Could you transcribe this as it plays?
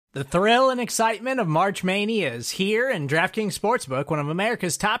The thrill and excitement of March Mania is here, and DraftKings Sportsbook, one of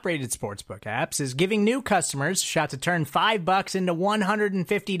America's top-rated sportsbook apps, is giving new customers a shot to turn $5 into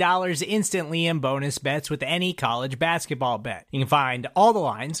 $150 instantly in bonus bets with any college basketball bet. You can find all the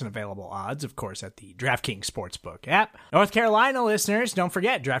lines and available odds, of course, at the DraftKings Sportsbook app. North Carolina listeners, don't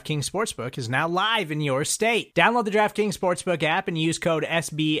forget, DraftKings Sportsbook is now live in your state. Download the DraftKings Sportsbook app and use code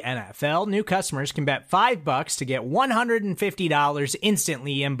SBNFL. New customers can bet $5 to get $150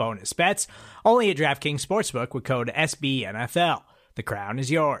 instantly in bonus bets, only at DraftKings Sportsbook with code SBNFL. The crown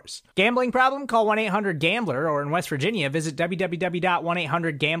is yours. Gambling problem? Call 1-800-GAMBLER, or in West Virginia, visit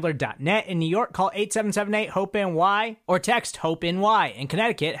www.1800gambler.net. In New York, call 877-8-HOPE-NY or text HOPE-NY. In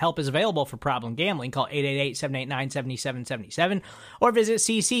Connecticut, help is available for problem gambling. Call 888-789-7777 or visit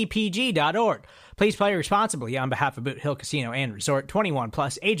ccpg.org. Please play responsibly on behalf of Boot Hill Casino and Resort. 21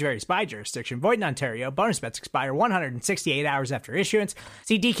 plus, age varies by jurisdiction. Void in Ontario. Bonus bets expire 168 hours after issuance.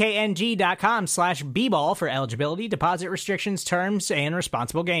 See dkng.com/bball for eligibility, deposit restrictions, terms, and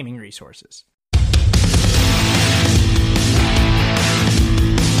responsible gaming resources.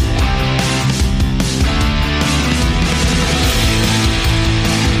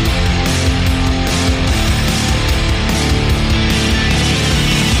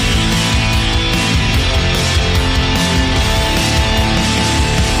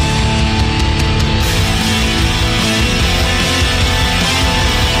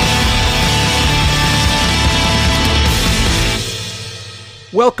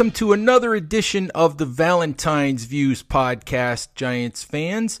 Welcome to another edition of the Valentine's Views podcast, Giants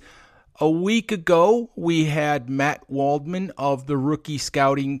fans. A week ago, we had Matt Waldman of the Rookie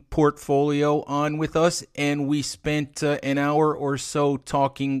Scouting Portfolio on with us, and we spent an hour or so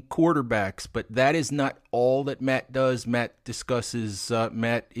talking quarterbacks. But that is not all that Matt does. Matt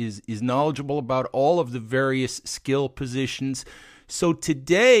is knowledgeable about all of the various skill positions. So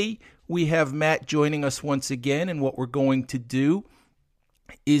today, we have Matt joining us once again, and what we're going to do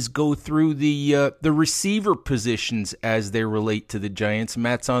is go through the receiver positions as they relate to the Giants.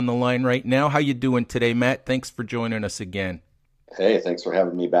 Matt's on the line right now. How you doing today, Matt? Thanks for joining us again. Hey, thanks for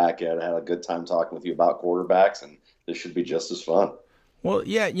having me back, Ed. I had a good time talking with you about quarterbacks, and this should be just as fun. Well,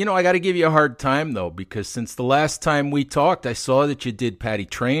 yeah, I got to give you a hard time, though, because since the last time we talked, I saw that you did Patty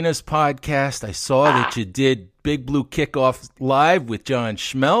Traina's podcast. I saw that you did Big Blue Kickoff Live with John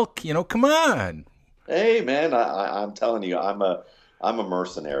Schmelk. Come on. Hey, man, I'm telling you, I'm a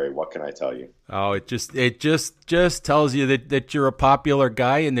mercenary. What can I tell you? Oh, it just tells you that you're a popular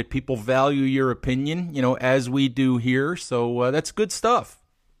guy and that people value your opinion, as we do here. So that's good stuff.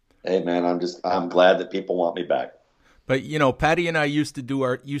 Hey, man, I'm glad that people want me back. But Patty and I used to do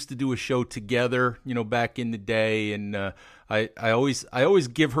a show together, back in the day, and I always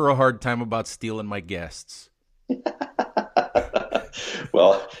give her a hard time about stealing my guests.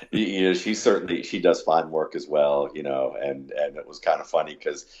 Well, she does fine work as well, and it was kind of funny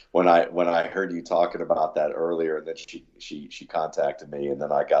because when I heard you talking about that earlier, and then she contacted me, and then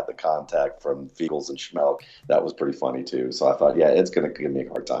I got the contact from Fiegels and Schmelk. That was pretty funny too. So I thought, yeah, it's going to give me a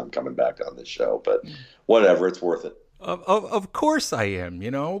hard time coming back on this show, but whatever, it's worth it. Of course I am,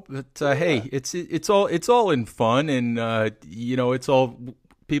 but hey, it's all in fun, and it's all.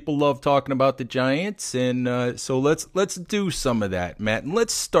 People love talking about the Giants, and so let's do some of that, Matt. And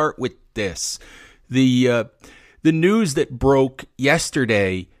let's start with this. The news that broke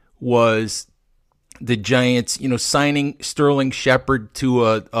yesterday was the Giants, signing Sterling Shepard to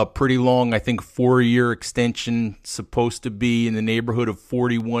a pretty long, I think, 4-year extension, supposed to be in the neighborhood of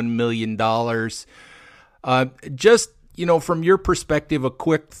 $41 million. Just from your perspective, a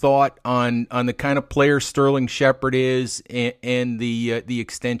quick thought on the kind of player Sterling Shepard is and the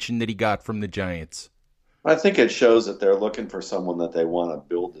extension that he got from the Giants. I think it shows that they're looking for someone that they want to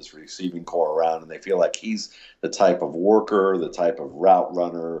build this receiving core around, and they feel like he's the type of worker, the type of route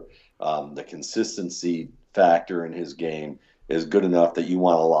runner, the consistency factor in his game is good enough that you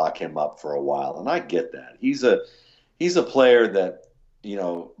want to lock him up for a while. And I get that. He's a player that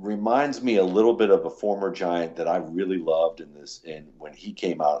reminds me a little bit of a former Giant that I really loved when he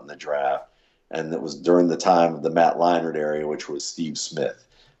came out in the draft, and that was during the time of the Matt Leinart area, which was Steve Smith.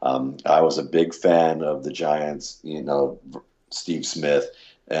 I was a big fan of the Giants, Steve Smith,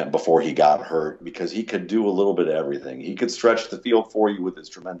 before he got hurt, because he could do a little bit of everything. He could stretch the field for you with his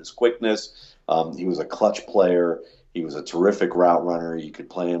tremendous quickness. He was a clutch player. He was a terrific route runner. You could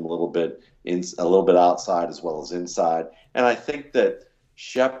play him a little bit outside as well as inside. And I think that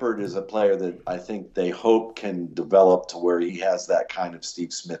Shepard is a player that I think they hope can develop to where he has that kind of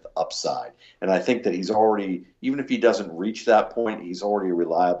Steve Smith upside. And I think that he's already, even if he doesn't reach that point, he's already a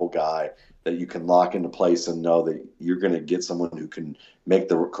reliable guy that you can lock into place and know that you're going to get someone who can make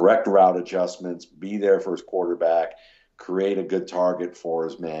the correct route adjustments, be there for his quarterback, create a good target for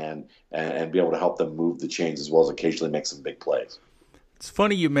his man, and be able to help them move the chains as well as occasionally make some big plays. It's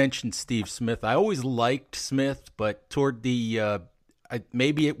funny you mentioned Steve Smith. I always liked Smith, but toward the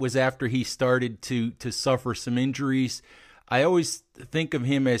maybe it was after he started to suffer some injuries. I always think of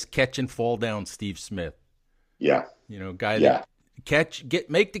him as catch and fall down Steve Smith. Yeah. Guy that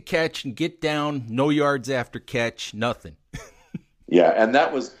make the catch and get down, no yards after catch, nothing. Yeah, and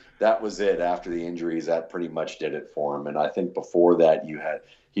that was it. After the injuries, that pretty much did it for him. And I think before that,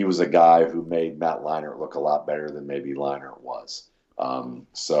 he was a guy who made Matt Leinart look a lot better than maybe Leinart was.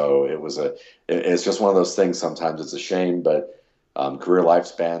 So it's just one of those things. Sometimes it's a shame, but career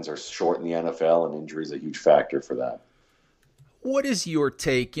lifespans are short in the NFL, and injury is a huge factor for that. What is your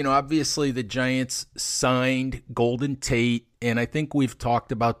take? Obviously the Giants signed Golden Tate, and I think we've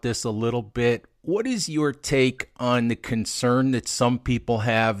talked about this a little bit. What is your take on the concern that some people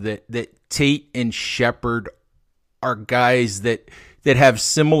have that Tate and Shepard are guys that have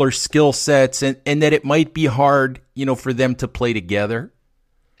similar skill sets and that it might be hard, for them to play together?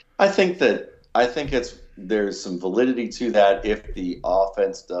 I think there's some validity to that if the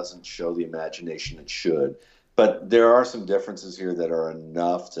offense doesn't show the imagination it should. But there are some differences here that are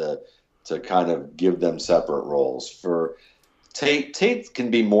enough to kind of give them separate roles. For Tate can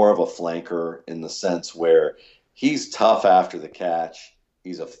be more of a flanker in the sense where he's tough after the catch.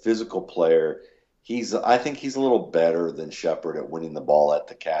 He's a physical player. I think he's a little better than Shepard at winning the ball at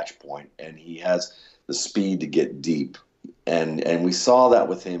the catch point, and he has the speed to get deep. And we saw that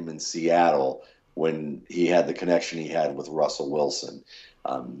with him in Seattle when he had the connection he had with Russell Wilson.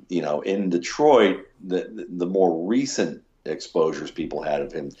 In Detroit, the more recent exposures people had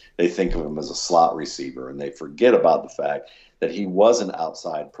of him, they think of him as a slot receiver, and they forget about the fact that he was an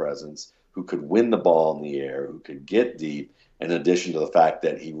outside presence who could win the ball in the air, who could get deep, in addition to the fact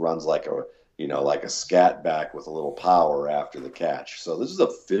that he runs like a scat back with a little power after the catch. So this is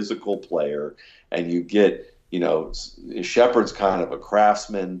a physical player, and you get, Shepard's kind of a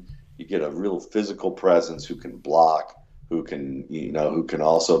craftsman. You get a real physical presence who can block, who can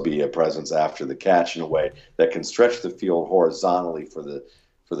also be a presence after the catch in a way that can stretch the field horizontally for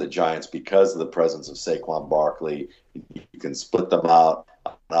the Giants because of the presence of Saquon Barkley. You can split them out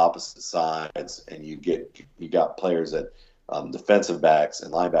on opposite sides, and you got players that defensive backs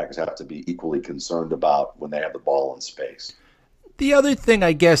and linebackers have to be equally concerned about when they have the ball in space. The other thing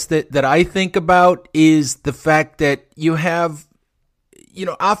I guess that I think about is the fact that you have,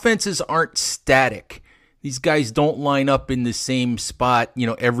 offenses aren't static. These guys don't line up in the same spot,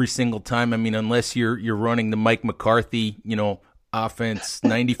 every single time. I mean, unless you're running the Mike McCarthy, offense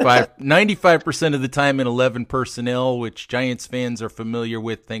 95% of the time in 11 personnel, which Giants fans are familiar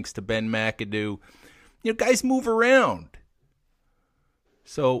with thanks to Ben McAdoo. Guys move around.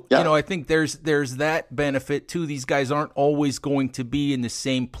 So, yeah. I think there's that benefit too. These guys aren't always going to be in the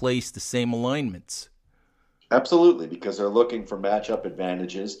same place, the same alignments. Absolutely, because they're looking for matchup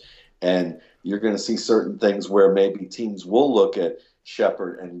advantages, and you're going to see certain things where maybe teams will look at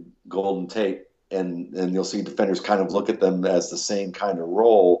Shepard and Golden Tate, and you'll see defenders kind of look at them as the same kind of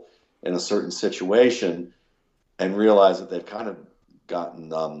role in a certain situation and realize that they've kind of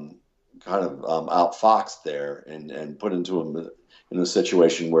gotten outfoxed there and put into a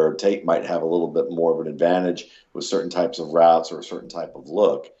situation where Tate might have a little bit more of an advantage with certain types of routes or a certain type of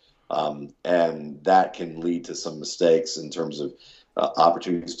look. And that can lead to some mistakes in terms of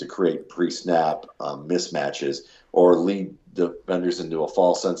opportunities to create pre-snap mismatches or lead defenders into a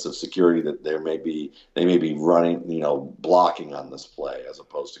false sense of security that they may be running, blocking on this play as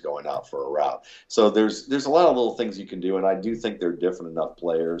opposed to going out for a route. So there's a lot of little things you can do, and I do think they're different enough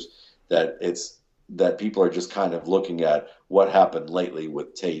players that people are just kind of looking at what happened lately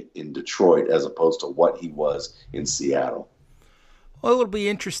with Tate in Detroit as opposed to what he was in Seattle. Well, it'll be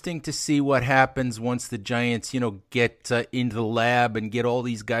interesting to see what happens once the Giants, get into the lab and get all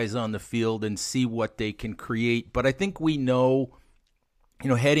these guys on the field and see what they can create. But I think we know,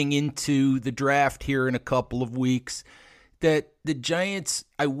 heading into the draft here in a couple of weeks, that the Giants,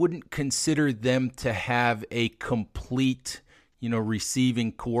 I wouldn't consider them to have a complete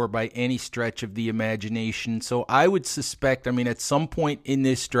receiving core by any stretch of the imagination. So I would suspect, at some point in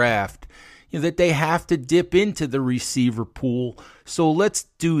this draft, that they have to dip into the receiver pool. So let's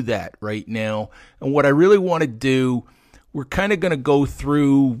do that right now. And what I really want to do, we're kind of going to go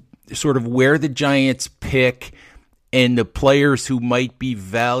through sort of where the Giants pick and the players who might be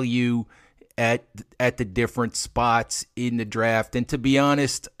value at the different spots in the draft. And to be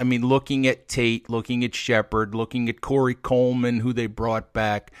honest, looking at Tate, looking at Shepard, looking at Corey Coleman, who they brought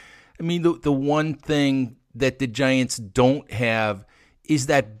back, I mean, the one thing that the Giants don't have is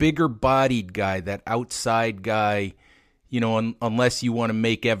that bigger bodied guy, that outside guy, unless you want to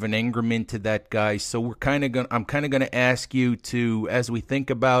make Evan Ingram into that guy. So I'm kind of going to ask you to, as we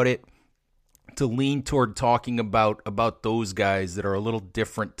think about it, to lean toward talking about those guys that are a little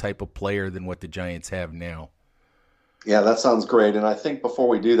different type of player than what the Giants have now. Yeah, that sounds great. And I think before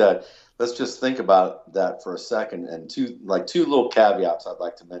we do that, let's just think about that for a second. And two little caveats I'd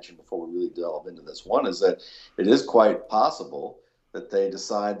like to mention before we really delve into this. One is that it is quite possible that they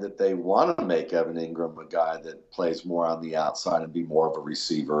decide that they want to make Evan Ingram a guy that plays more on the outside and be more of a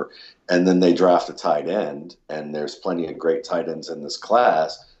receiver. And then they draft a tight end. And there's plenty of great tight ends in this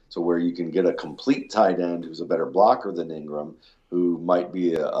class. So where you can get a complete tight end who's a better blocker than Ingram, who might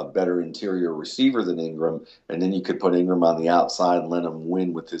be a better interior receiver than Ingram, and then you could put Ingram on the outside and let him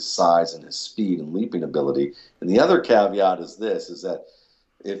win with his size and his speed and leaping ability. And the other caveat is this, is that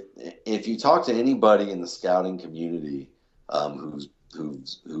if you talk to anybody in the scouting community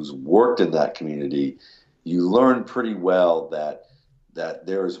who's worked in that community, you learn pretty well that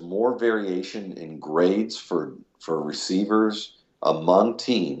there is more variation in grades for receivers among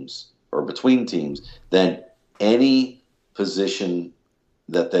teams or between teams than any position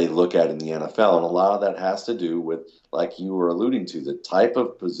that they look at in the NFL. And a lot of that has to do with, like you were alluding to, the type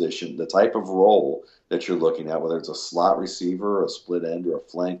of position, the type of role that you're looking at, whether it's a slot receiver, a split end, or a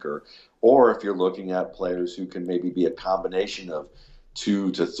flanker, or if you're looking at players who can maybe be a combination of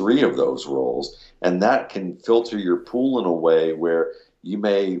 2 to 3 of those roles. And that can filter your pool in a way where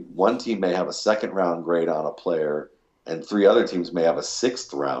one team may have a second round grade on a player and 3 other teams may have a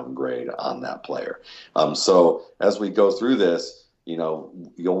 6th round grade on that player. So as we go through this,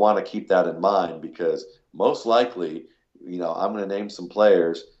 you'll want to keep that in mind, because most likely, I'm going to name some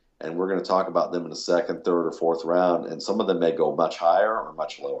players and we're going to talk about them in the 2nd, 3rd, or 4th round, and some of them may go much higher or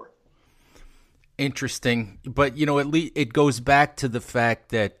much lower. Interesting. But, at least it goes back to the fact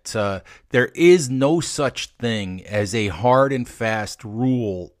that there is no such thing as a hard and fast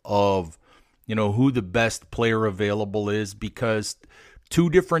rule of who the best player available is, because 2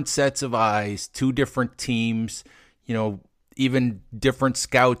 different sets of eyes, 2 different teams, even different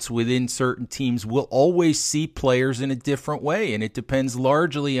scouts within certain teams will always see players in a different way. And it depends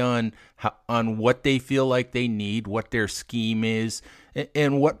largely on what they feel like they need, what their scheme is,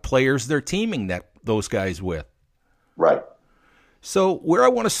 and what players they're teaming those guys with. Right. So where I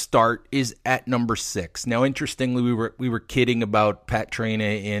want to start is at number 6. Now, interestingly, we were kidding about Pat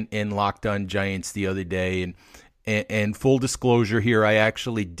Traina in Locked On Giants the other day, and full disclosure here, I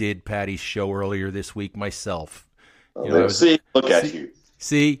actually did Patty's show earlier this week myself. Look at you.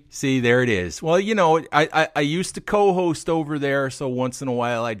 See, there it is. Well, I used to co-host over there, so once in a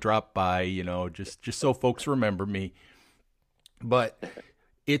while I drop by, just so folks remember me. But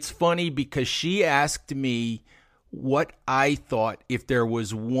it's funny because she asked me what I thought if there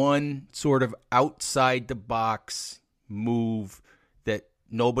was one sort of outside the box move that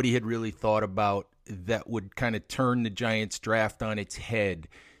nobody had really thought about that would kind of turn the Giants draft on its head.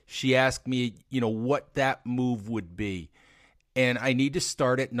 She asked me, what that move would be. And I need to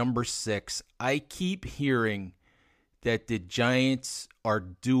start at number 6. I keep hearing that the Giants are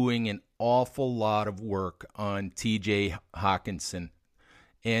doing an awful lot of work on TJ Hockenson.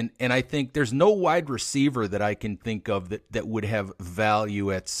 And I think there's no wide receiver that I can think of that would have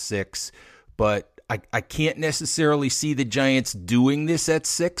value at 6. But I can't necessarily see the Giants doing this at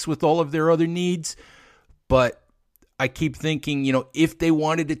 6 with all of their other needs. But I keep thinking, if they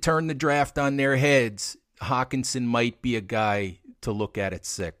wanted to turn the draft on their heads, Hockenson might be a guy to look at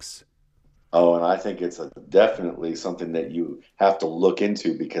 6. Oh, and I think it's definitely something that you have to look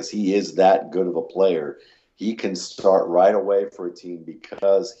into, because he is that good of a player. He can start right away for a team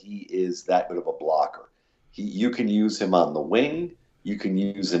because he is that good of a blocker. You can use him on the wing. You can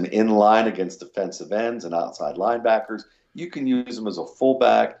use him in line against defensive ends and outside linebackers. You can use him as a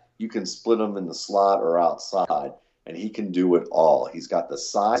fullback. You can split him in the slot or outside, and he can do it all. He's got the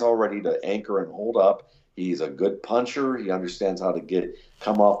size already to anchor and hold up. He's a good puncher. He understands how to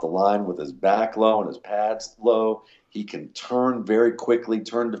come off the line with his back low and his pads low. He can turn very quickly,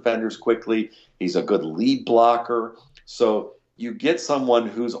 turn defenders quickly. He's a good lead blocker. So you get someone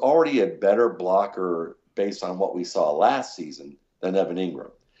who's already a better blocker based on what we saw last season than Evan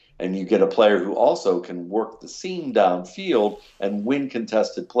Ingram. And you get a player who also can work the seam downfield and win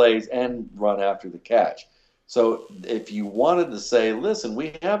contested plays and run after the catch. So if you wanted to say, listen,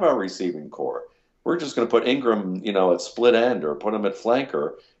 we have our receiving core. We're just going to put Ingram, at split end, or put him at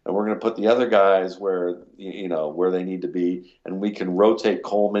flanker, and we're going to put the other guys where they need to be, and we can rotate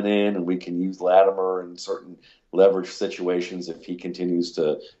Coleman in, and we can use Latimer in certain leverage situations if he continues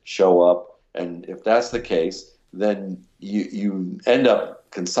to show up. And if that's the case, then you end up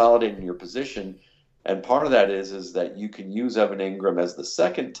consolidating your position. And part of that is that you can use Evan Ingram as the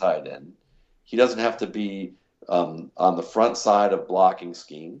second tight end. He doesn't have to be on the front side of blocking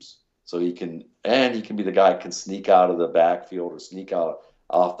schemes. So he can be the guy who can sneak out of the backfield or sneak out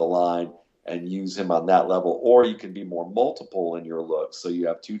off the line and use him on that level. Or you can be more multiple in your look. So you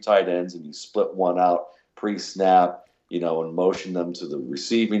have two tight ends and you split one out pre-snap, and motion them to the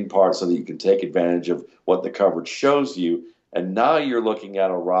receiving part so that you can take advantage of what the coverage shows you. And now you're looking at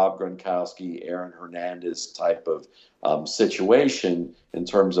a Rob Gronkowski, Aaron Hernandez type of situation in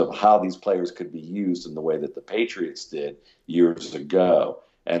terms of how these players could be used in the way that the Patriots did years ago.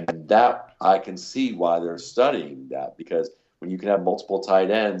 And that I can see why they're studying that, because when you can have multiple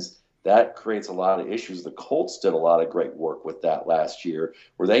tight ends, that creates a lot of issues. The Colts did a lot of great work with that last year,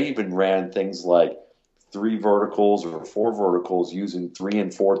 where they even ran things like 3 verticals or 4 verticals using 3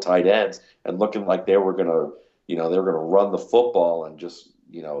 and 4 tight ends and looking like they were going to, run the football and just,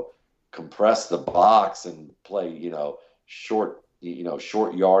 compress the box and play, short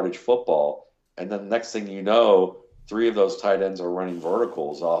yardage football. And then the next thing you know, 3 of those tight ends are running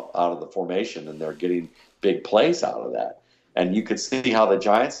verticals out of the formation, and they're getting big plays out of that. And you could see how the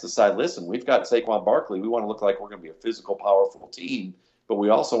Giants decide, listen, we've got Saquon Barkley. We want to look like we're going to be a physical, powerful team, but we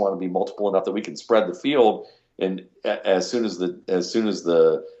also want to be multiple enough that we can spread the field. And as soon as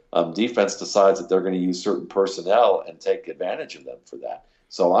the defense decides that they're going to use certain personnel and take advantage of them for that.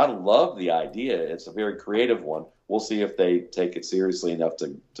 So I love the idea. It's a very creative one. We'll see if they take it seriously enough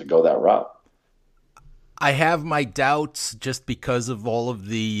to go that route. I have my doubts just because of all of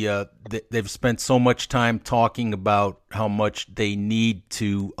they've spent so much time talking about how much they need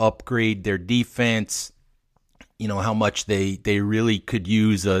to upgrade their defense, how much they really could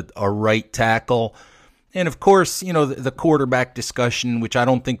use a right tackle. And of course, the quarterback discussion, which I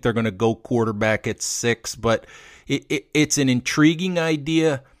don't think they're going to go quarterback at 6, but it's an intriguing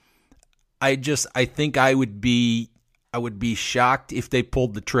idea. I think I would be shocked if they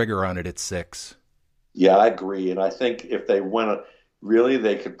pulled the trigger on it at 6. Yeah, I agree. And I think if they went, really,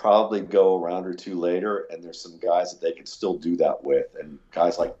 they could probably go a round or 2 later, and there's some guys that they could still do that with. And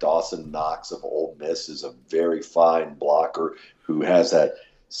guys like Dawson Knox of Ole Miss is a very fine blocker who has that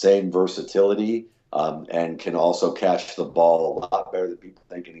same versatility and can also catch the ball a lot better than people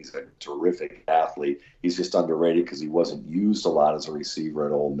think. And he's a terrific athlete. He's just underrated because he wasn't used a lot as a receiver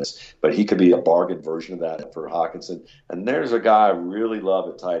at Ole Miss. But he could be a bargain version of that for Hockenson. And there's a guy I really love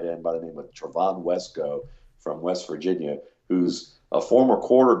at tight end by the name of Trevon Wesco from West Virginia, who's a former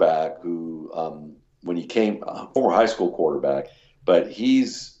quarterback who, when he came, a former high school quarterback, but he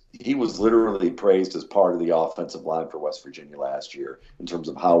was literally praised as part of the offensive line for West Virginia last year in terms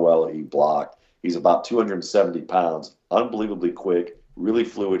of how well he blocked. He's about 270 pounds, unbelievably quick, really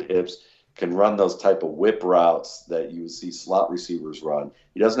fluid hips, can run those type of whip routes that you see slot receivers run.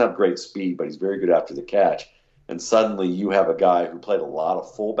 He doesn't have great speed, but he's very good after the catch. And suddenly you have a guy who played a lot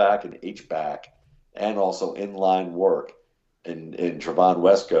of fullback and H-back and also inline work in Trevon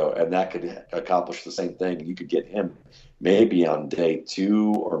Wesco, and that could accomplish the same thing. You could get him maybe on day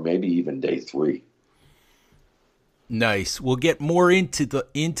 2 or maybe even day 3. Nice. We'll get more into the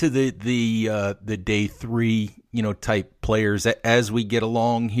day 3, type players as we get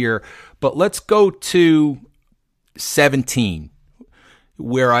along here. But let's go to 17,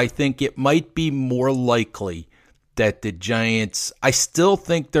 where I think it might be more likely that the Giants, I still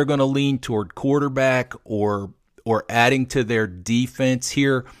think they're going to lean toward quarterback or adding to their defense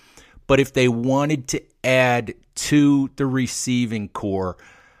here. But if they wanted to add to the receiving core,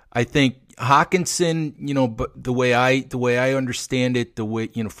 I think Hockenson, but the way I understand it,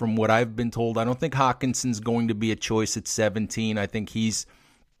 from what I've been told, I don't think Hockenson's going to be a choice at 17. I think he's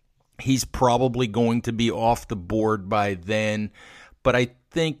probably going to be off the board by then. But I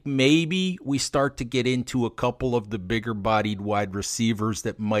think maybe we start to get into a couple of the bigger-bodied wide receivers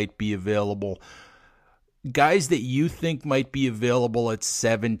that might be available. Guys that you think might be available at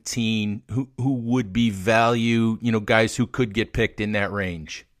 17 who would be value, guys who could get picked in that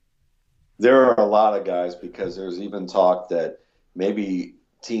range. There are a lot of guys, because there's even talk that maybe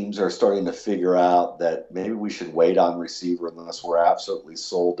teams are starting to figure out that maybe we should wait on receiver unless we're absolutely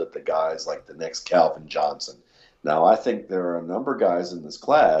sold at the guys like the next Calvin Johnson. Now, I think there are a number of guys in this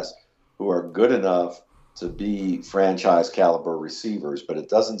class who are good enough to be franchise caliber receivers, but it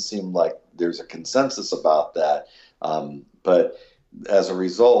doesn't seem like there's a consensus about that. But as a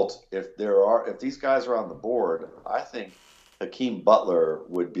result, if these guys are on the board, I think Hakeem Butler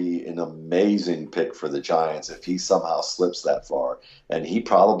would be an amazing pick for the Giants if he somehow slips that far, and he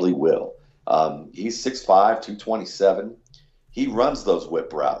probably will. He's 6'5", 227. He runs those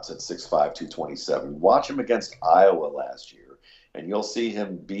whip routes at 6'5", 227. Watch him against Iowa last year, and you'll see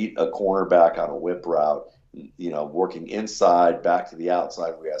him beat a cornerback on a whip route, working inside, back to the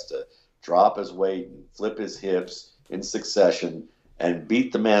outside, where he has to drop his weight and flip his hips in succession and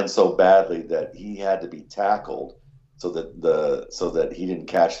beat the man so badly that he had to be tackled so that he didn't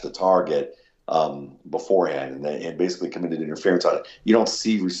catch the target beforehand, and basically committed interference on it. You don't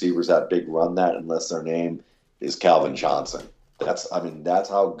see receivers that big run that unless their name is Calvin Johnson. That's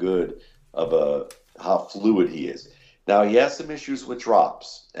how good how fluid he is. Now, he has some issues with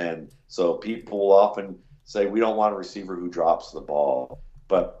drops, and so people will often say we don't want a receiver who drops the ball.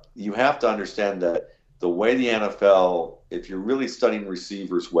 But you have to understand that the way the NFL, if you're really studying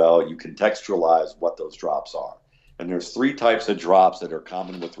receivers well, you contextualize what those drops are. And there's three types of drops that are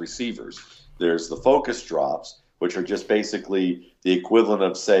common with receivers. There's the focus drops, which are just basically the equivalent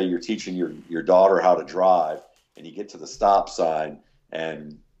of, say, you're teaching your daughter how to drive, and you get to the stop sign,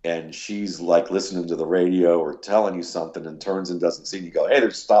 and she's like listening to the radio or telling you something and turns and doesn't see, and you go, hey,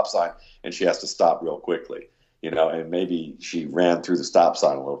 there's a stop sign, and she has to stop real quickly, and maybe she ran through the stop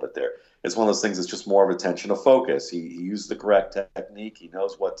sign a little bit there. It's one of those things that's just more of attention to focus. He used the correct technique. He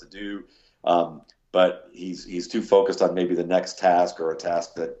knows what to do, but he's too focused on maybe the next task, or a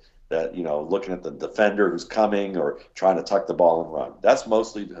task that looking at the defender who's coming, or trying to tuck the ball and run. That's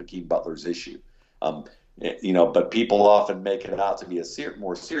mostly Hakeem Butler's issue. But people often make it out to be a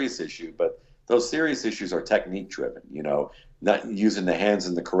more serious issue, but those serious issues are technique driven, not using the hands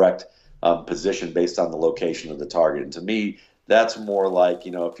in the correct position based on the location of the target. And to me, that's more like,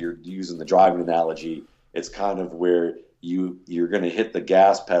 if you're using the driving analogy, it's kind of where you're going to hit the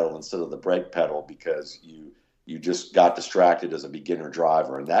gas pedal instead of the brake pedal because you just got distracted as a beginner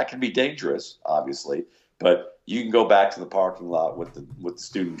driver. And that can be dangerous, obviously, but you can go back to the parking lot with the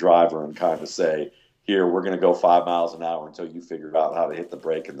student driver and kind of say, here, we're going to go 5 miles an hour until you figure out how to hit the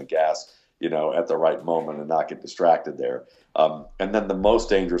brake and the gas, at the right moment and not get distracted there. And then the most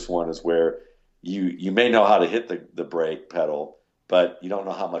dangerous one is where you may know how to hit the brake pedal, but you don't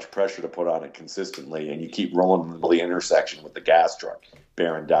know how much pressure to put on it consistently, and you keep rolling into the intersection with the gas truck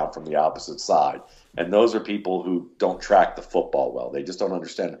bearing down from the opposite side. And those are people who don't track the football well. They just don't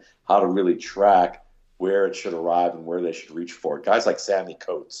understand how to really track where it should arrive and where they should reach for it. Guys like Sammy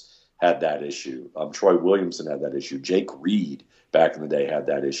Coates had that issue. Troy Williamson had that issue. Jake Reed back in the day had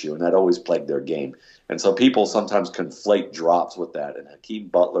that issue, and that always plagued their game. And so people sometimes conflate drops with that. And Hakeem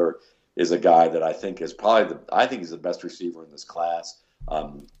Butler is a guy that I think is I think he's the best receiver in this class,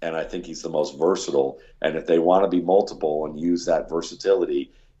 and I think he's the most versatile. And if they want to be multiple and use that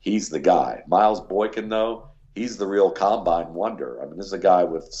versatility, he's the guy. Miles Boykin, though, he's the real combine wonder. I mean, this is a guy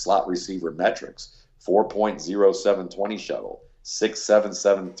with slot receiver metrics: 4.07 20 shuttle,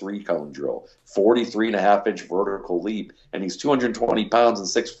 6.77 3-cone drill, 43.5-inch vertical leap, and he's 220 pounds and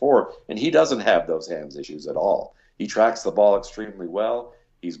 6'4", and he doesn't have those hands issues at all. He tracks the ball extremely well.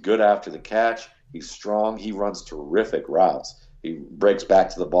 He's good after the catch. He's strong. He runs terrific routes. He breaks back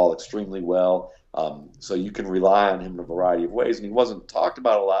to the ball extremely well. So you can rely on him in a variety of ways. And he wasn't talked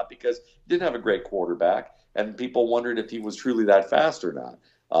about a lot because he didn't have a great quarterback, and people wondered if he was truly that fast or not.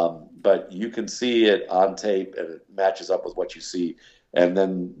 But you can see it on tape, and it matches up with what you see. And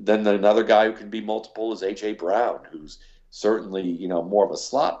then another guy who can be multiple is A.J. Brown, who's certainly more of a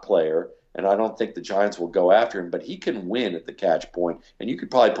slot player, and I don't think the Giants will go after him, but he can win at the catch point, and you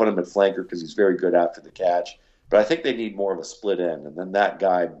could probably put him at flanker because he's very good after the catch. But I think they need more of a split end, and then that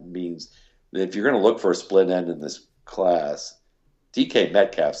guy means that if you're going to look for a split end in this class, DK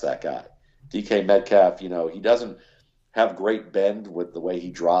Metcalf's that guy. DK Metcalf, he doesn't have great bend with the way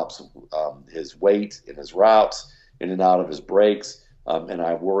he drops his weight in his routes, in and out of his breaks, and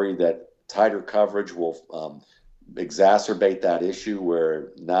I worry that tighter coverage will exacerbate that issue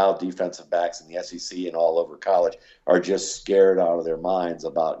where now defensive backs in the SEC and all over college are just scared out of their minds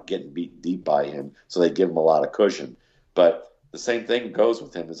about getting beat deep by him, so they give him a lot of cushion. But the same thing goes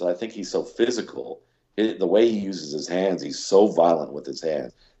with him is I think he's so physical. The way he uses his hands, he's so violent with his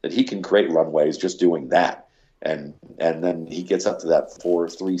hands that he can create runways just doing that. And then he gets up to that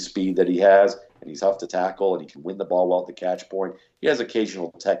 4.3 speed that he has, and he's tough to tackle, and he can win the ball well at the catch point. He has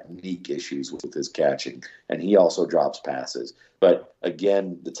occasional technique issues with his catching, and he also drops passes. But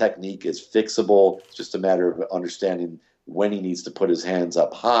again, the technique is fixable. It's just a matter of understanding when he needs to put his hands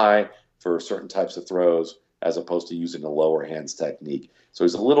up high for certain types of throws, as opposed to using a lower hands technique. So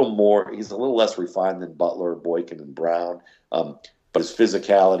he's a little less refined than Butler, Boykin, and Brown. But his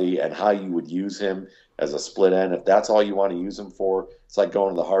physicality and how you would use him as a split end, if that's all you want to use him for, it's like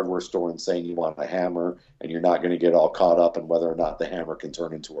going to the hardware store and saying you want a hammer, and you're not going to get all caught up in whether or not the hammer can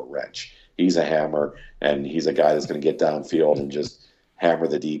turn into a wrench. he's a hammer, and he's a guy that's going to get downfield and just hammer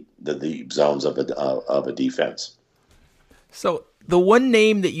the deep zones of a defense. So the one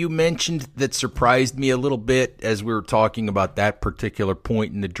name that you mentioned that surprised me a little bit as we were talking about that particular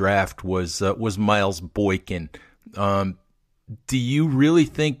point in the draft was Miles Boykin. Do you really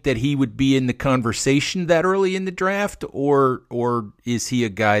think that he would be in the conversation that early in the draft, or is he a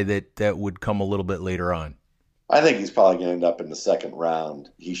guy that would come a little bit later on? I think he's probably going to end up in the second round.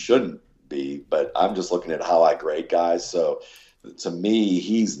 He shouldn't be, but I'm just looking at how I grade guys. So to me,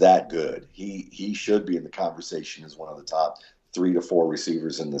 he's that good. He should be in the conversation as one of the top 3 to 4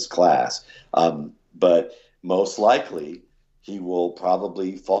 receivers in this class. But most likely, he will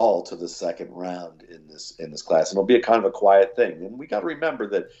probably fall to the second round in this class, and it'll be a kind of a quiet thing. And we got to remember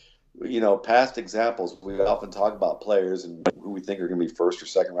that, past examples, we often talk about players and who we think are going to be first or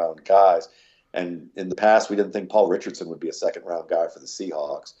second round guys. And in the past, we didn't think Paul Richardson would be a second round guy for the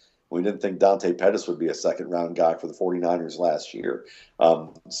Seahawks. We didn't think Dante Pettis would be a second round guy for the 49ers last year.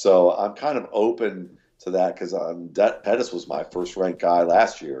 So I'm kind of open to that because Pettis was my first ranked guy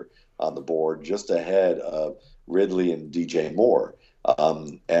last year on the board, just ahead of Ridley and DJ Moore.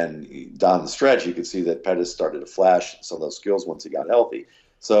 And down the stretch, you could see that Pettis started to flash some of those skills once he got healthy.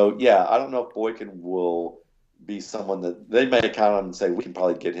 So, yeah, I don't know if Boykin will be someone that they may count on and say we can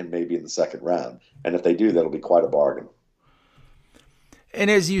probably get him maybe in the second round. And if they do, that'll be quite a bargain. And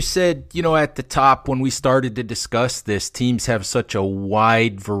as you said, at the top when we started to discuss this, teams have such a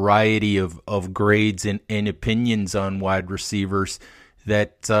wide variety of grades and opinions on wide receivers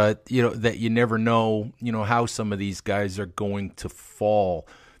that that you never know how some of these guys are going to fall.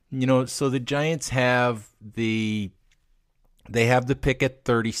 So the Giants have the pick at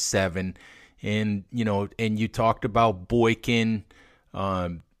 37, and you talked about Boykin.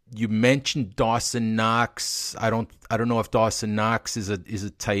 You mentioned Dawson Knox. I don't know if Dawson Knox is a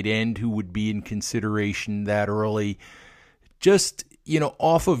tight end who would be in consideration that early. Just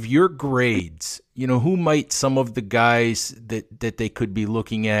off of your grades, who might some of the guys that they could be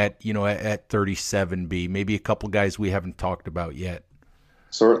looking at, at 37 be? Maybe a couple guys we haven't talked about yet.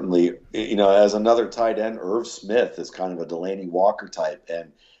 Certainly, as another tight end, Irv Smith is kind of a Delaney Walker type,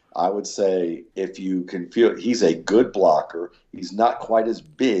 and I would say if you can feel he's a good blocker. He's not quite as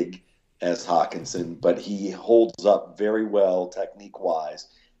big as Hawkinson, but he holds up very well technique-wise,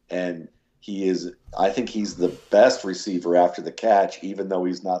 and I think he's the best receiver after the catch, even though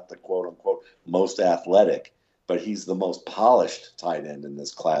he's not the quote-unquote most athletic, but he's the most polished tight end in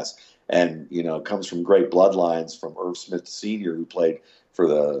this class. And, comes from great bloodlines from Irv Smith Sr., who played for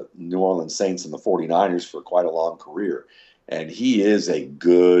the New Orleans Saints and the 49ers for quite a long career. And he is a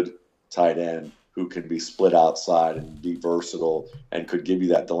good tight end who can be split outside and be versatile and could give you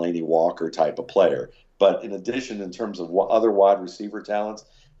that Delaney Walker type of player. But in addition, in terms of other wide receiver talents,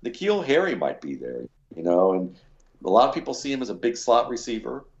 N'Keal Harry might be there, and a lot of people see him as a big slot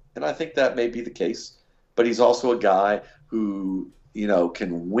receiver, and I think that may be the case. But he's also a guy who,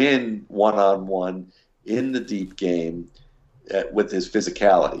 can win one-on-one in the deep game with his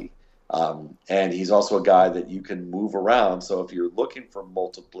physicality. And he's also a guy that you can move around. So if you're looking for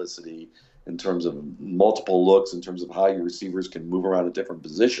multiplicity in terms of multiple looks, in terms of how your receivers can move around at different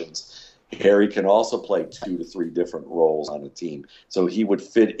positions, Harry can also play 2 to 3 different roles on a team. So he would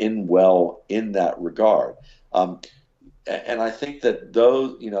fit in well in that regard. And I think that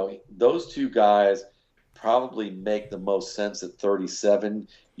those two guys probably make the most sense at 37.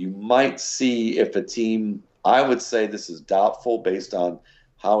 You might see if a team, I would say this is doubtful based on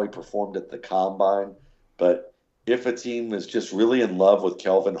how he performed at the Combine, but if a team is just really in love with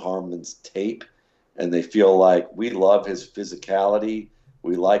Kelvin Harmon's tape and they feel like we love his physicality,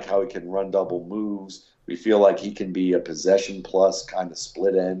 we like how he can run double moves, we feel like he can be a possession plus kind of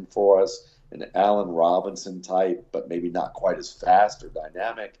split end for us, an Allen Robinson type, but maybe not quite as fast or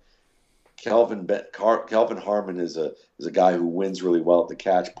dynamic. Kelvin Harmon is a guy who wins really well at the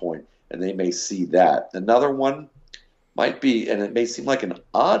catch point, and they may see that. Another one might be, and it may seem like an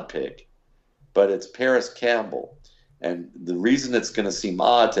odd pick, but it's Paris Campbell. And the reason it's going to seem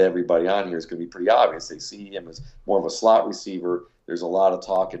odd to everybody on here is going to be pretty obvious. They see him as more of a slot receiver. There's a lot of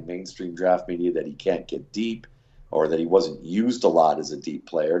talk in mainstream draft media that he can't get deep or that he wasn't used a lot as a deep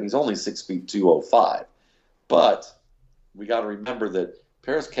player. And he's only 6 feet 205. But we got to remember that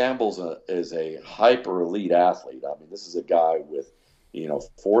Paris Campbell is a hyper elite athlete. I mean, this is a guy with,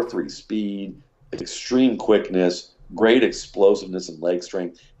 4.3 speed, extreme quickness, great explosiveness and leg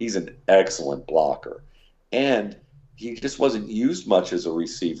strength. He's an excellent blocker. And he just wasn't used much as a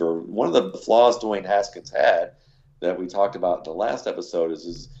receiver. One of the flaws Dwayne Haskins had that we talked about in the last episode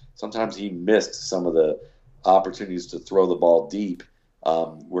is sometimes he missed some of the opportunities to throw the ball deep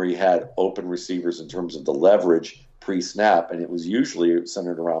where he had open receivers in terms of the leverage pre-snap, and it was usually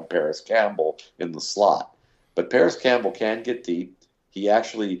centered around Paris Campbell in the slot. But Paris Campbell can get deep. He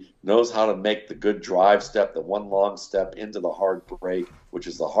actually knows how to make the good drive step, the one long step into the hard break, which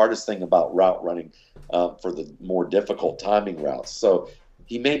is the hardest thing about route running for the more difficult timing routes. So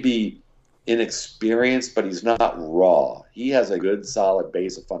he may be inexperienced, but he's not raw. He has a good, solid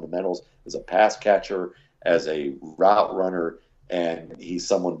base of fundamentals as a pass catcher, as a route runner, and he's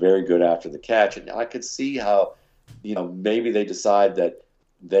someone very good after the catch. And I could see how, maybe they decide that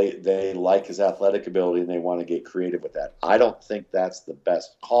they like his athletic ability and they want to get creative with that. I don't think that's the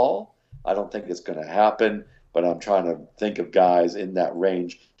best call. I don't think it's going to happen, but I'm trying to think of guys in that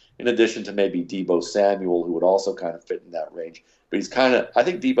range, in addition to maybe Deebo Samuel, who would also kind of fit in that range. But I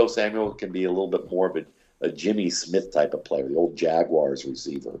think Deebo Samuel can be a little bit more of a Jimmy Smith type of player, the old Jaguars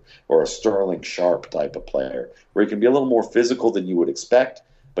receiver, or a Sterling Sharp type of player, where he can be a little more physical than you would expect,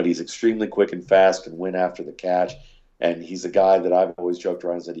 but he's extremely quick and fast, can win after the catch. And he's a guy that I've always joked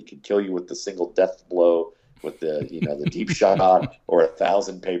around that he can kill you with the single death blow, with the the deep shot, or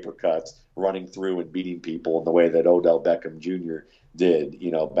 1,000 paper cuts, running through and beating people in the way that Odell Beckham Jr. did,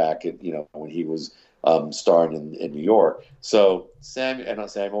 back at when he was starring in New York. So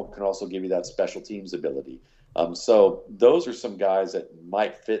Samuel can also give you that special teams ability. So those are some guys that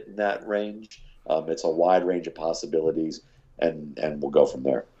might fit in that range. It's a wide range of possibilities, and we'll go from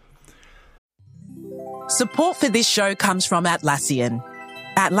there. Support for this show comes from Atlassian.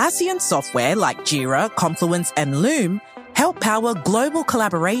 Atlassian software like Jira, Confluence, and Loom help power global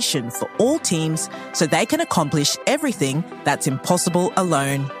collaboration for all teams so they can accomplish everything that's impossible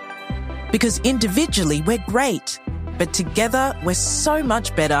alone. Because individually we're great, but together we're so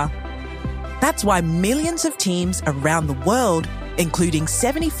much better. That's why millions of teams around the world, including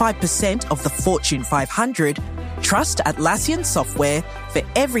 75% of the Fortune 500, trust Atlassian software for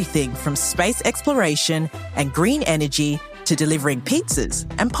everything from space exploration and green energy to delivering pizzas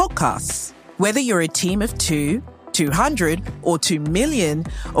and podcasts. Whether you're a team of 2, 200, or 2 million,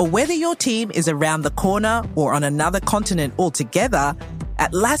 or whether your team is around the corner or on another continent altogether,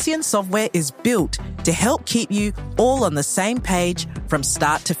 Atlassian software is built to help keep you all on the same page from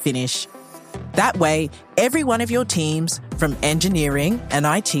start to finish. That way, every one of your teams, from engineering and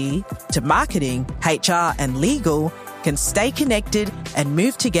IT to marketing, HR, and legal, can stay connected and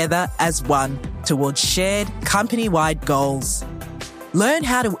move together as one towards shared company-wide goals. Learn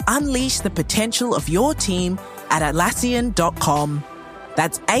how to unleash the potential of your team at Atlassian.com.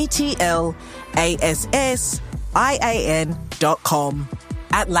 That's Atlassian.com.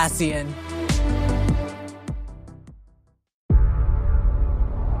 Atlassian.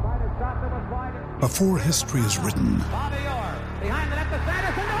 Before history is written,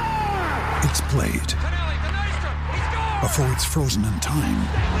 it's played. Before it's frozen in time,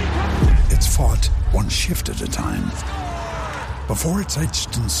 it's fought one shift at a time. Before it's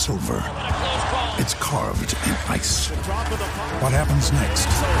etched in silver, it's carved in ice. What happens next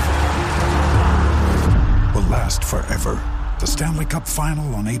will last forever. The Stanley Cup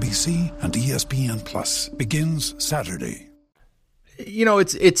Final on ABC and ESPN Plus begins Saturday.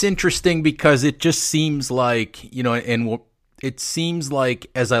 It's interesting because it just seems like, it seems like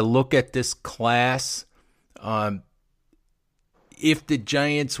as I look at this class, if the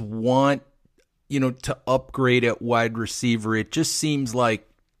Giants want, to upgrade at wide receiver, it just seems like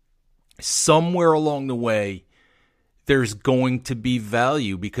somewhere along the way there's going to be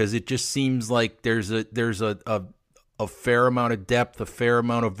value, because it just seems like there's a fair amount of depth, a fair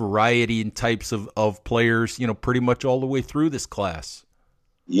amount of variety in types of players, pretty much all the way through this class.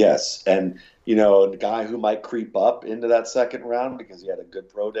 Yes. And, a guy who might creep up into that second round because he had a good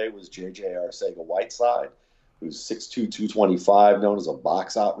pro day was J.J. Arcega-Whiteside, who's 6'2", 225, known as a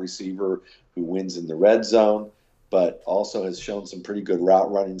box-out receiver who wins in the red zone, but also has shown some pretty good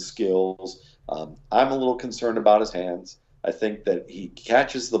route running skills. I'm a little concerned about his hands. I think that he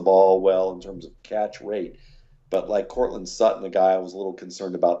catches the ball well in terms of catch rate, but like Cortland Sutton, the guy I was a little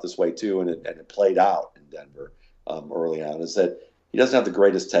concerned about this way too, and it played out in Denver early on, is that he doesn't have the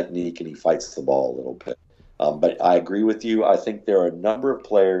greatest technique and he fights the ball a little bit. But I agree with you. I think there are a number of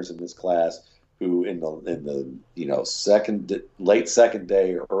players in this class who in the late second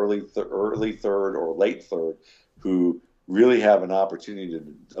day, or early third or late third, who really have an opportunity to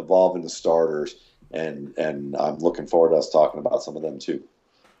evolve into starters, and I'm looking forward to us talking about some of them too.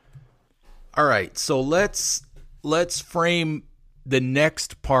 All right, so let's frame the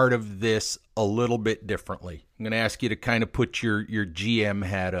next part of this a little bit differently. I'm going to ask you to kind of put your GM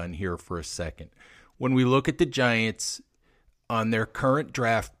hat on here for a second. When we look at the Giants on their current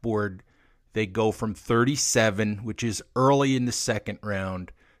draft board, they go from 37, which is early in the second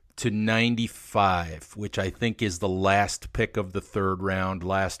round, to 95, which I think is the last pick of the third round,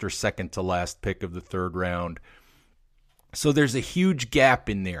 last or second to last pick of the third round. So there's a huge gap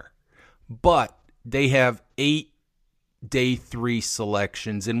in there. But they have 8 day 3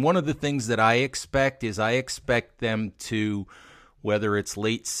 selections. And one of the things that I expect is I expect them to, whether it's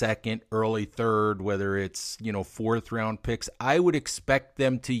late second, early third, whether it's, fourth round picks, I would expect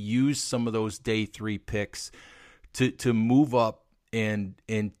them to use some of those day 3 picks to move up and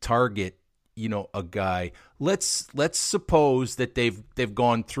target, a guy. Let's suppose that they've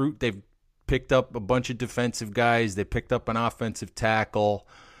gone through, they've picked up a bunch of defensive guys, they picked up an offensive tackle,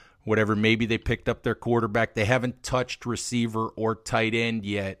 whatever, maybe they picked up their quarterback. They haven't touched receiver or tight end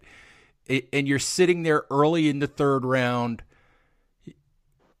yet. And you're sitting there early in the third round.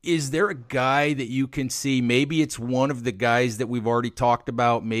 Is there a guy that you can see? Maybe it's one of the guys that we've already talked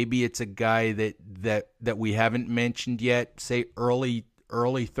about. Maybe it's a guy that we haven't mentioned yet, say early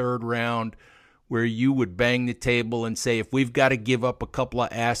third round, where you would bang the table and say, if we've got to give up a couple of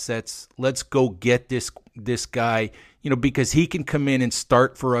assets, let's go get this guy, because he can come in and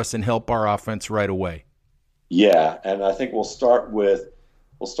start for us and help our offense right away. Yeah, and I think we'll start with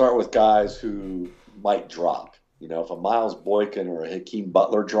guys who might drop. If a Miles Boykin or a Hakeem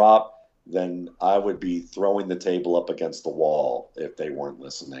Butler drop, then I would be throwing the table up against the wall if they weren't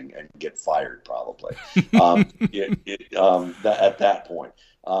listening and get fired probably at that point.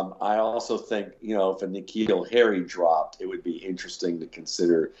 I also think, if a N'Keal Harry dropped, it would be interesting to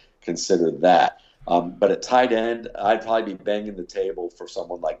consider that. But at tight end, I'd probably be banging the table for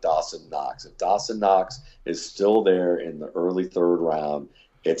someone like Dawson Knox. If Dawson Knox is still there in the early third round,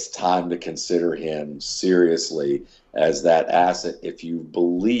 it's time to consider him seriously as that asset if you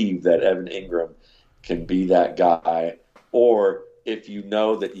believe that Evan Ingram can be that guy, or if you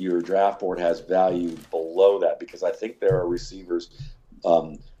know that your draft board has value below that, because I think there are receivers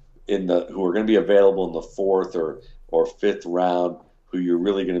who are going to be available in the fourth or fifth round who you're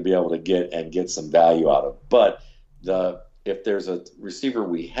really going to be able to get some value out of. But if there's a receiver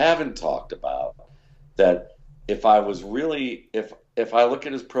we haven't talked about, that if I look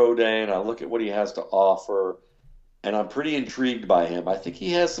at his pro day and I look at what he has to offer, and I'm pretty intrigued by him. I think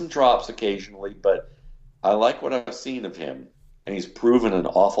he has some drops occasionally, but I like what I've seen of him, and he's proven an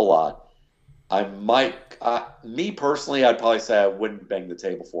awful lot. Me personally, I'd probably say I wouldn't bang the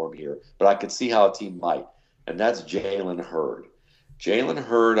table for him here, but I could see how a team might, and that's Jalen Hurd. Jalen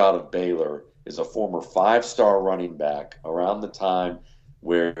Hurd out of Baylor is a former 5-star running back around the time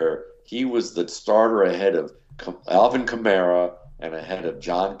where he was the starter ahead of Alvin Kamara and ahead of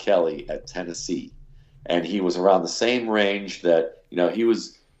John Kelly at Tennessee. And he was around the same range that, he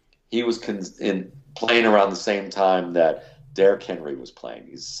was playing around the same time that Derrick Henry was playing.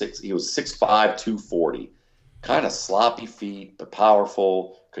 He was 6'5", 240, kind of sloppy feet, but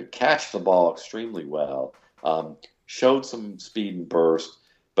powerful, could catch the ball extremely well, showed some speed and burst,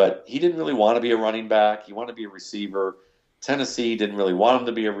 but he didn't really want to be a running back. He wanted to be a receiver. Tennessee didn't really want him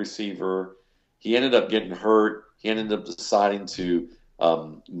to be a receiver. He ended up getting hurt. He ended up deciding to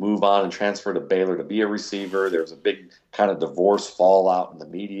move on and transfer to Baylor to be a receiver. There was a big kind of divorce fallout in the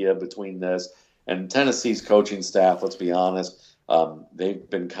media between this. And Tennessee's coaching staff, let's be honest, they've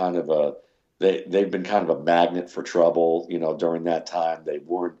been kind of a magnet for trouble. During that time,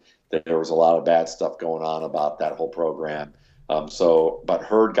 there was a lot of bad stuff going on about that whole program. But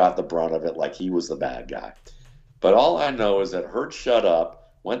Hurd got the brunt of it, like he was the bad guy. But all I know is that Hurd shut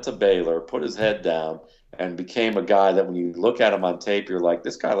up, went to Baylor, put his head down, and became a guy that when you look at him on tape, you're like,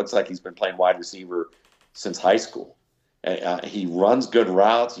 this guy looks like he's been playing wide receiver since high school. He runs good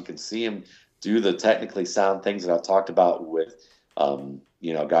routes. You can see him do the technically sound things that I've talked about with, a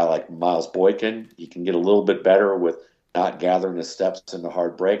guy like Miles Boykin. He can get a little bit better with not gathering his steps into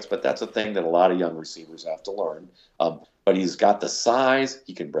hard breaks, but that's a thing that a lot of young receivers have to learn. But he's got the size.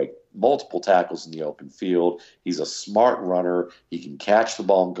 He can break multiple tackles in the open field. He's a smart runner. He can catch the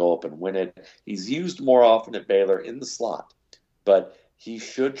ball and go up and win it. He's used more often at Baylor in the slot, but he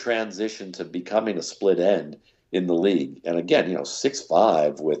should transition to becoming a split end in the league. And again,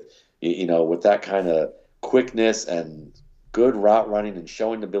 6'5" with that kind of quickness and good route running and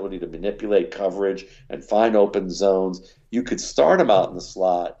showing the ability to manipulate coverage and find open zones. You could start him out in the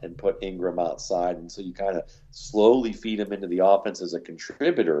slot and put Ingram outside, and so you kind of slowly feed him into the offense as a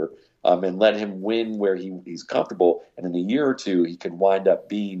contributor and let him win where he's comfortable. And in a year or two, he could wind up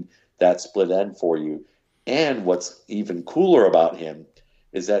being that split end for you. And what's even cooler about him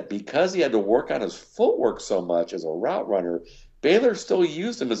is that because he had to work on his footwork so much as a route runner, Baylor still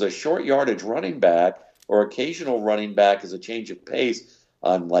used him as a short yardage running back or occasional running back as a change of pace,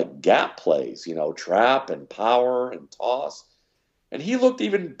 on like gap plays, trap and power and toss. And he looked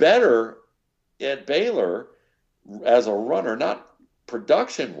even better at Baylor as a runner, not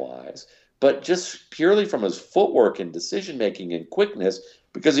production-wise, but just purely from his footwork and decision-making and quickness,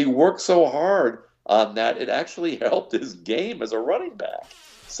 because he worked so hard on that, it actually helped his game as a running back.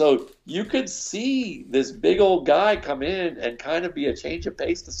 So you could see this big old guy come in and kind of be a change of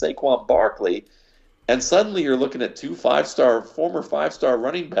pace to Saquon Barkley, and suddenly you're looking at two former five-star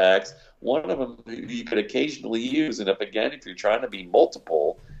running backs, one of them you could occasionally use, and if you're trying to be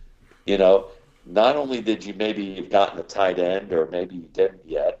multiple, not only did you maybe have gotten a tight end, or maybe you didn't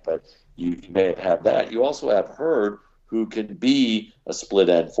yet, but you may have had that. You also have Hurd, who can be a split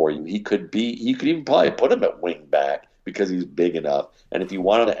end for you. You could even probably put him at wing back because he's big enough. And if you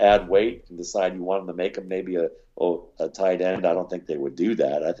wanted to add weight and decide you wanted to make him maybe a tight end, I don't think they would do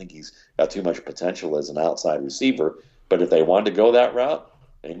that. I think he's got too much potential as an outside receiver. But if they wanted to go that route,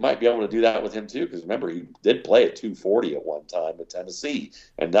 they might be able to do that with him too, because remember, he did play at 240 at one time at Tennessee,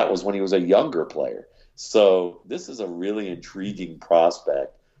 and that was when he was a younger player. So this is a really intriguing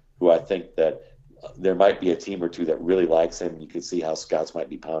prospect who I think that there might be a team or two that really likes him. You can see how scouts might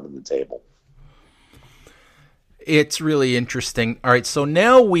be pounding the table. It's really interesting. All right, so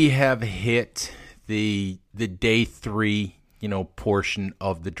now we have hit the day 3, portion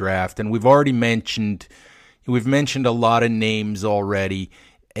of the draft, and we've mentioned a lot of names already.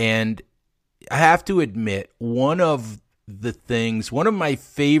 And I have to admit, one of my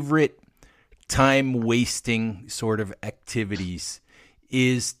favorite time-wasting sort of activities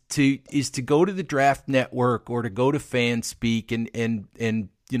is to go to the Draft Network or to go to FanSpeak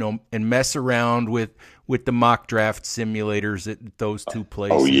and mess around with the mock draft simulators at those two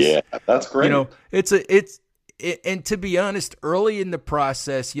places. Oh yeah, that's great. And to be honest, early in the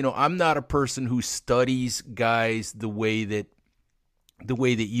process, I'm not a person who studies guys the way that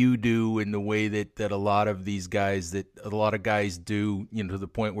you do, and the way that a lot of guys do, to the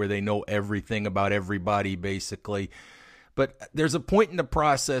point where they know everything about everybody basically. But there's a point in the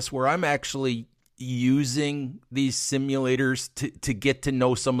process where I'm actually using these simulators to get to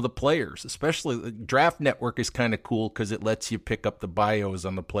know some of the players. Especially Draft Network is kind of cool because it lets you pick up the bios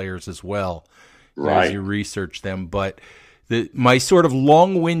on the players as well. Right. As you research them. But my sort of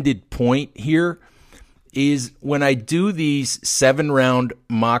long-winded point here is when I do these 7-round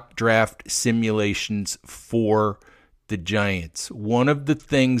mock draft simulations for the Giants, one of the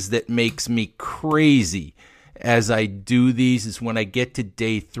things that makes me crazy as I do these is when I get to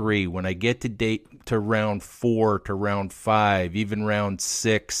day 3, when I get to round 4, to round 5, even round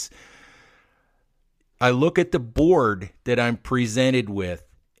 6, I look at the board that I'm presented with,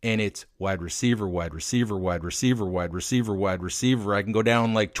 and it's wide receiver, wide receiver, wide receiver, wide receiver, wide receiver. I can go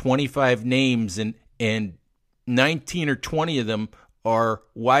down like 25 names, and 19 or 20 of them are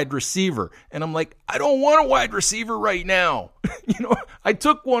wide receiver. And I'm like, I don't want a wide receiver right now. I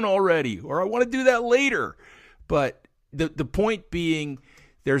took one already, or I want to do that later. But the point being,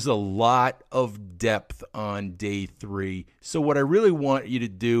 there's a lot of depth on day 3. So what I really want you to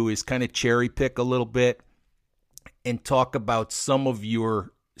do is kind of cherry pick a little bit and talk about some of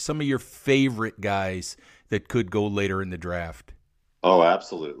your favorite guys that could go later in the draft. Oh,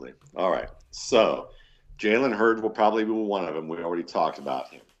 absolutely. All right. So Jalen Hurd will probably be one of them. We already talked about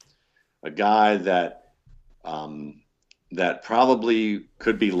him. A guy that probably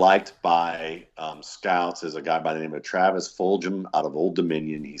could be liked by scouts is a guy by the name of Travis Fulgham out of Old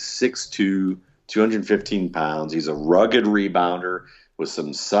Dominion. He's 6'2", 215 pounds. He's a rugged rebounder with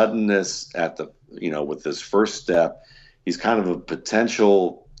some suddenness with his first step. He's kind of a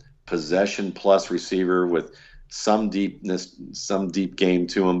potential possession plus receiver with some deepness, some deep game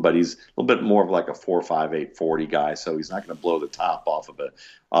to him, but he's a little bit more of like a 4.58 40 guy, so he's not going to blow the top off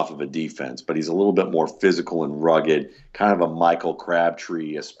of a defense, but he's a little bit more physical and rugged, kind of a Michael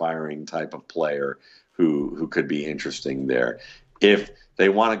Crabtree aspiring type of player who could be interesting there. If they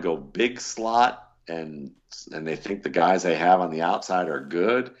want to go big slot and they think the guys they have on the outside are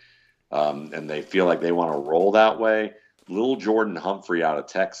good, and they feel like they want to roll that way, Lil Jordan Humphrey out of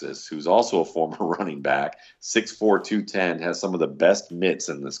Texas, who's also a former running back, 6'4", 210, has some of the best mitts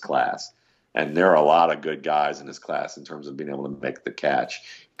in this class. And there are a lot of good guys in this class in terms of being able to make the catch.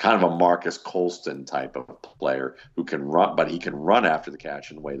 Kind of a Marcus Colston type of player who can run, but he can run after the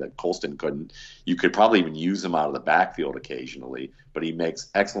catch in a way that Colston couldn't. You could probably even use him out of the backfield occasionally, but he makes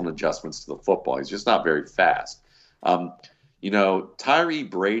excellent adjustments to the football. He's just not very fast. Tyree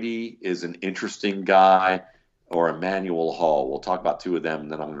Brady is an interesting guy, or Emmanuel Hall. We'll talk about two of them, and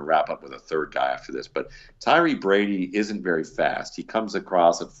then I'm going to wrap up with a third guy after this. But Tyree Brady isn't very fast. He comes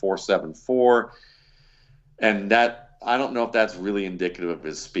across at 4.74, and that I don't know if that's really indicative of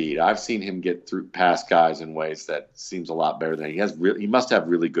his speed. I've seen him get through past guys in ways that seems a lot better than he has. He must have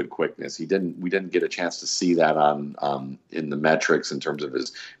really good quickness. We didn't get a chance to see that on in the metrics in terms of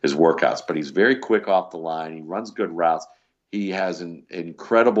his workouts, but he's very quick off the line. He runs good routes. He has an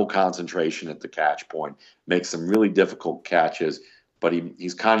incredible concentration at the catch point, makes some really difficult catches, but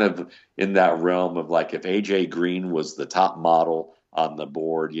he's kind of in that realm of like if A.J. Green was the top model on the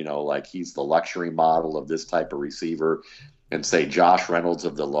board, like he's the luxury model of this type of receiver, and say Josh Reynolds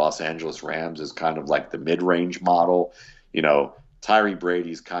of the Los Angeles Rams is kind of like the mid-range model, Tyree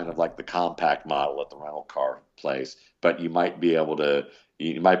Brady's kind of like the compact model at the rental car place, but you might be able to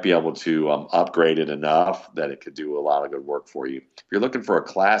upgrade it enough that it could do a lot of good work for you. If you're looking for a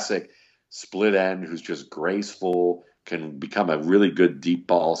classic split end who's just graceful, can become a really good deep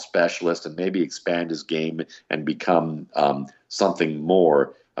ball specialist and maybe expand his game and become something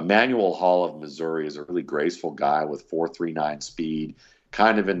more, Emmanuel Hall of Missouri is a really graceful guy with 4.39 speed,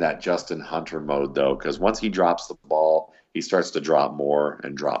 kind of in that Justin Hunter mode, though, because once he drops the ball, he starts to drop more,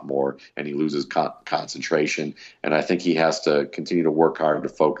 and he loses concentration. And I think he has to continue to work hard to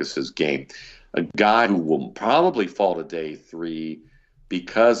focus his game. A guy who will probably fall to day 3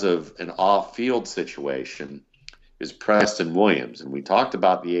 because of an off-field situation is Preston Williams. And we talked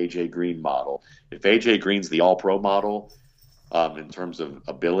about the A.J. Green model. If A.J. Green's the all-pro model in terms of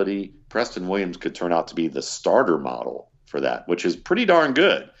ability, Preston Williams could turn out to be the starter model for that, which is pretty darn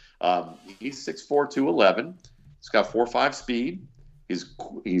good. He's 6'4", 211. He's got 4.5 speed. He's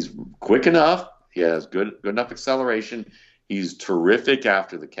quick enough. He has good enough acceleration. He's terrific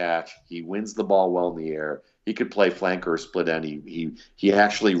after the catch. He wins the ball well in the air. He could play flanker or split end. He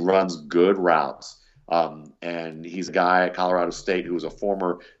actually runs good routes. And he's a guy at Colorado State who was a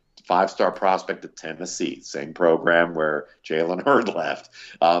former 5-star prospect at Tennessee, same program where Jalen Hurd left.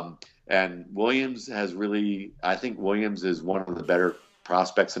 And Williams I think Williams is one of the better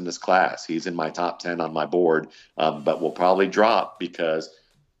prospects in this class. He's in my top 10 on my board, but will probably drop because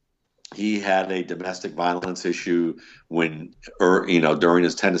he had a domestic violence issue during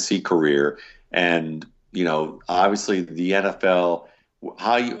his Tennessee career. And, obviously the NFL,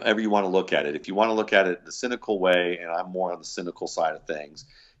 however you want to look at it, if you want to look at it the cynical way, and I'm more on the cynical side of things,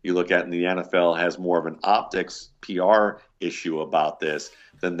 you look at it, and the NFL has more of an optics PR issue about this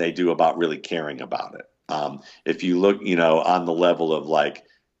than they do about really caring about it. If you look, on the level of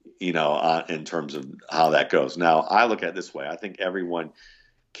in terms of how that goes. Now, I look at it this way. I think everyone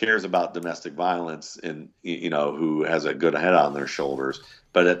cares about domestic violence and, who has a good head on their shoulders.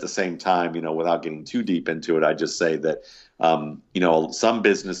 But at the same time, without getting too deep into it, I just say that, some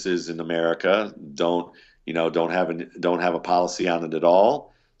businesses in America don't have a policy on it at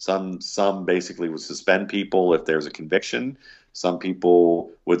all. Some basically would suspend people if there's a conviction. Some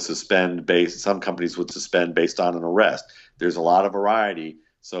people would some companies would suspend based on an arrest. There's a lot of variety.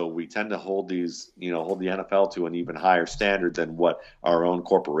 So we tend to hold the NFL to an even higher standard than what our own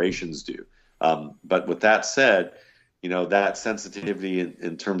corporations do. But with that said, that sensitivity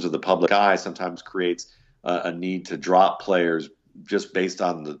in terms of the public eye sometimes creates a need to drop players just based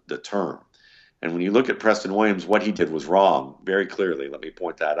on the term. And when you look at Preston Williams, what he did was wrong, very clearly. Let me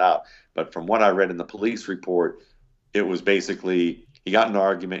point that out. But from what I read in the police report, it was basically he got in an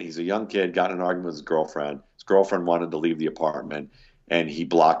argument. He's a young kid, got in an argument with his girlfriend. His girlfriend wanted to leave the apartment, and he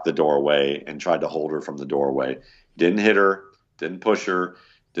blocked the doorway and tried to hold her from the doorway. Didn't hit her, didn't push her,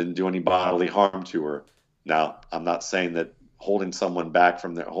 didn't do any bodily harm to her. Now, I'm not saying that holding someone back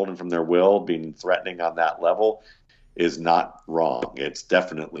from their will, being threatening on that level, is not wrong. It's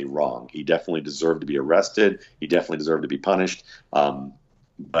definitely wrong. He definitely deserved to be arrested. He definitely deserved to be punished.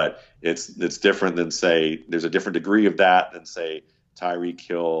 But it's different than, say, there's a different degree of that than, say, Tyreek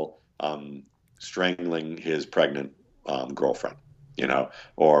Hill strangling his pregnant girlfriend,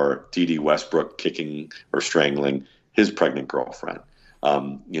 or Dede Westbrook kicking or strangling his pregnant girlfriend.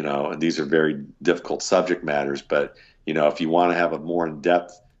 And these are very difficult subject matters. But, if you want to have a more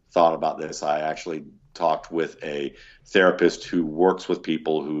in-depth thought about this, I actually talked with a therapist who works with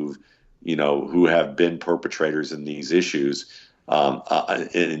people who have been perpetrators in these issues,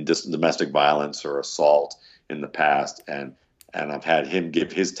 in domestic violence or assault in the past. And I've had him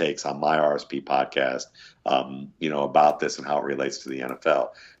give his takes on my RSP podcast, about this and how it relates to the NFL.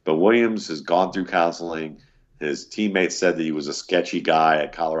 But Williams has gone through counseling. His teammates said that he was a sketchy guy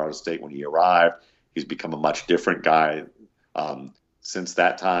at Colorado State when he arrived. He's become a much different guy since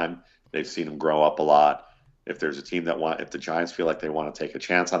that time. They've seen him grow up a lot. If there's a team if the Giants feel like they want to take a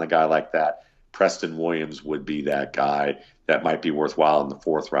chance on a guy like that, Preston Williams would be that guy that might be worthwhile in the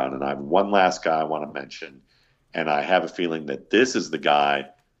 4th round. And I have one last guy I want to mention, and I have a feeling that this is the guy.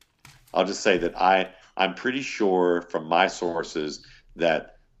 I'll just say that I I'm pretty sure from my sources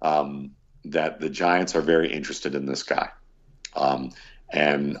that that the Giants are very interested in this guy.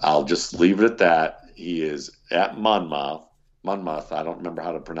 And I'll just leave it at that. He is at Monmouth. I don't remember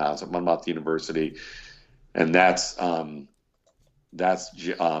how to pronounce it. Monmouth University, and that's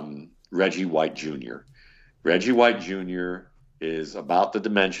Reggie White Jr. Reggie White Jr. is about the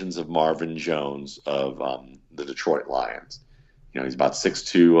dimensions of Marvin Jones of the Detroit Lions. He's about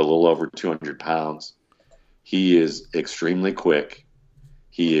 6'2", a little over 200 pounds. He is extremely quick.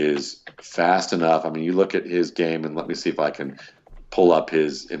 He is fast enough. I mean, you look at his game, and let me see if I can pull up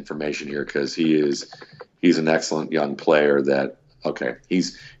his information here, because he's an excellent young player that, he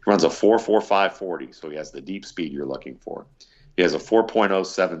runs a 4.45 40, so he has the deep speed you're looking for. He has a 4.0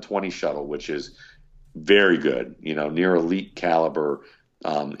 720 shuttle, which is very good, near elite caliber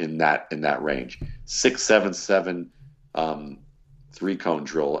in that range. 6.77 3-cone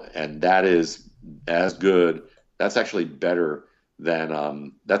drill, and that is as good. That's actually better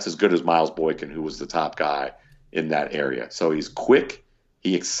than that's as good as Miles Boykin, who was the top guy in that area. So he's quick,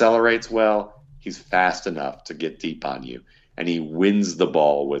 he accelerates well, he's fast enough to get deep on you, and he wins the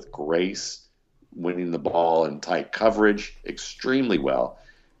ball with grace, winning the ball in tight coverage extremely well.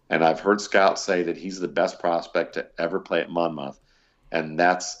 And I've heard scouts say that he's the best prospect to ever play at Monmouth, and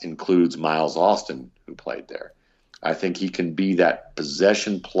that includes Miles Austin, who played there. I think he can be that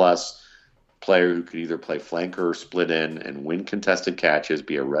possession plus player who could either play flanker or split in and win contested catches,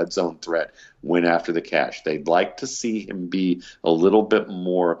 be a red zone threat, win after the catch. They'd like to see him be a little bit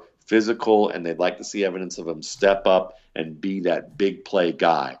more physical, and they'd like to see evidence of him step up and be that big play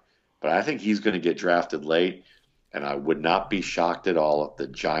guy. But I think he's going to get drafted late, and I would not be shocked at all if the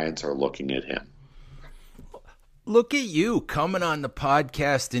Giants are looking at him. Look at you coming on the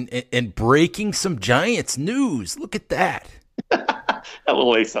podcast and breaking some Giants news. Look at that. I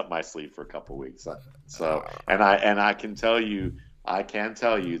will lace up my sleeve for a couple of weeks. So, and I can tell you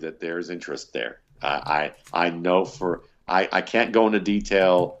that there's interest there. I know I can't go into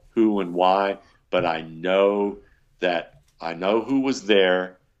detail who and why, but I know who was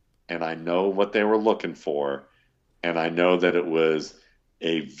there, and I know what they were looking for, and I know that it was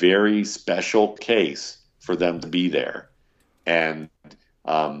a very special case for them to be there. And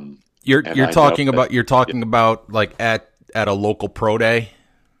you're talking about like at a local pro day.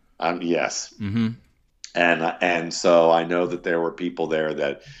 Yes. Mm-hmm. And so I know that there were people there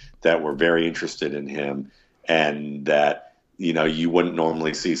that were very interested in him, and that you wouldn't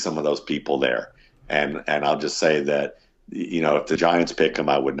normally see some of those people there. And I'll just say that if the Giants pick him,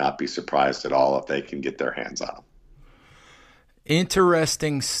 I would not be surprised at all if they can get their hands on him.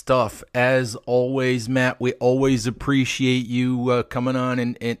 Interesting stuff as always, Matt. We always appreciate you coming on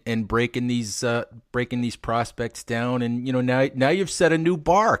and breaking these prospects down. And now you've set a new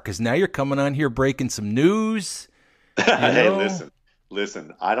bar, because now you're coming on here breaking some news. Hey,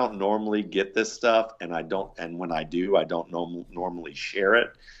 listen. I don't normally get this stuff, and when I do, I don't normally share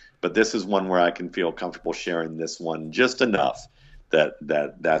it. But this is one where I can feel comfortable sharing this one just enough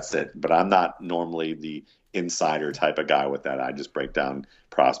that's it. But I'm not normally the insider type of guy with that. I just break down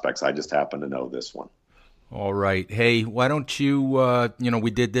prospects. I just happen to know this one. All right. Hey, why don't you,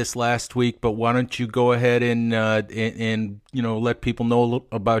 we did this last week, but why don't you go ahead and let people know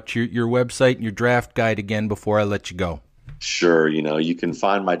about your website and your draft guide again before I let you go? Sure. You can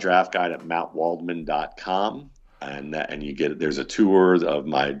find my draft guide at mattwaldman.com. And there's a tour of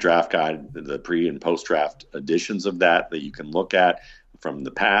my draft guide, the pre and post draft editions of that you can look at from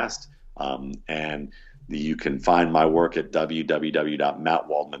the past. And you can find my work at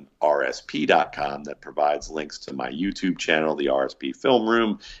www.mattwaldmanrsp.com that provides links to my YouTube channel, the RSP Film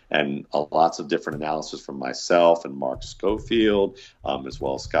Room, and lots of different analysis from myself and Mark Schofield, as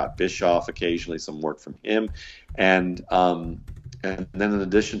well as Scott Bischoff, occasionally some work from him. And then in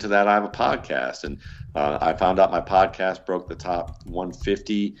addition to that, I have a podcast. And I found out my podcast broke the top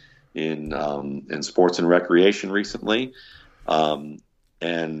 150 in sports and recreation recently.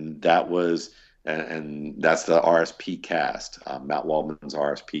 And that was... And that's the RSP Cast, Matt Waldman's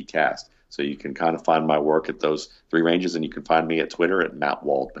RSP Cast. So you can kind of find my work at those three ranges, and you can find me at Twitter at Matt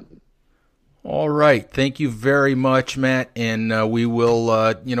Waldman. All right. Thank you very much, Matt. And we will,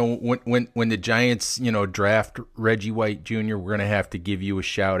 when the Giants, draft Reggie White Jr., we're going to have to give you a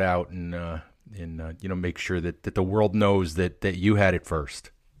shout out and make sure that the world knows that you had it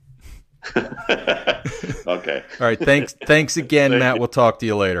first. Okay. All right. Thanks again, Matt. We'll talk to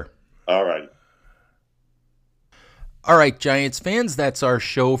you later. All right. All right, Giants fans, that's our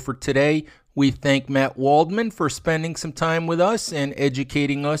show for today. We thank Matt Waldman for spending some time with us and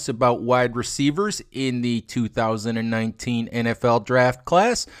educating us about wide receivers in the 2019 NFL draft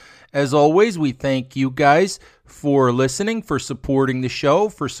class. As always, we thank you guys for listening, for supporting the show,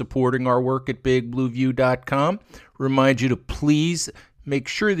 for supporting our work at BigBlueView.com. Remind you to please make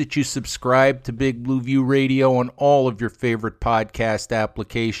sure that you subscribe to Big Blue View Radio on all of your favorite podcast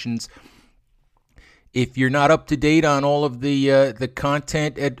applications. If you're not up to date on all of the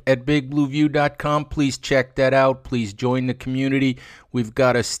content at BigBlueView.com, please check that out. Please join the community. We've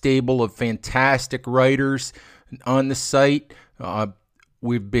got a stable of fantastic writers on the site.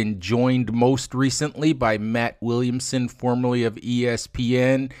 We've been joined most recently by Matt Williamson, formerly of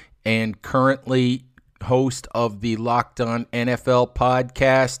ESPN and currently host of the Locked On NFL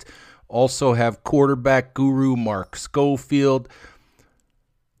podcast. Also have quarterback guru Mark Schofield,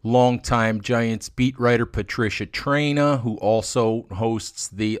 longtime Giants beat writer Patricia Traina, who also hosts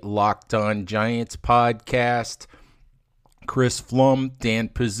the Locked On Giants podcast, Chris Flum, Dan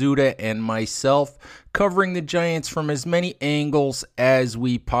Pizzuta, and myself, covering the Giants from as many angles as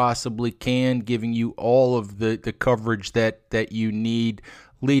we possibly can, giving you all of the coverage that you need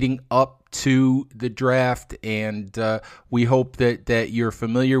leading up to the draft, and we hope that you're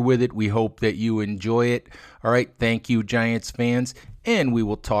familiar with it. We hope that you enjoy it. All right, thank you, Giants fans, and we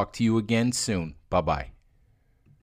will talk to you again soon. Bye-bye.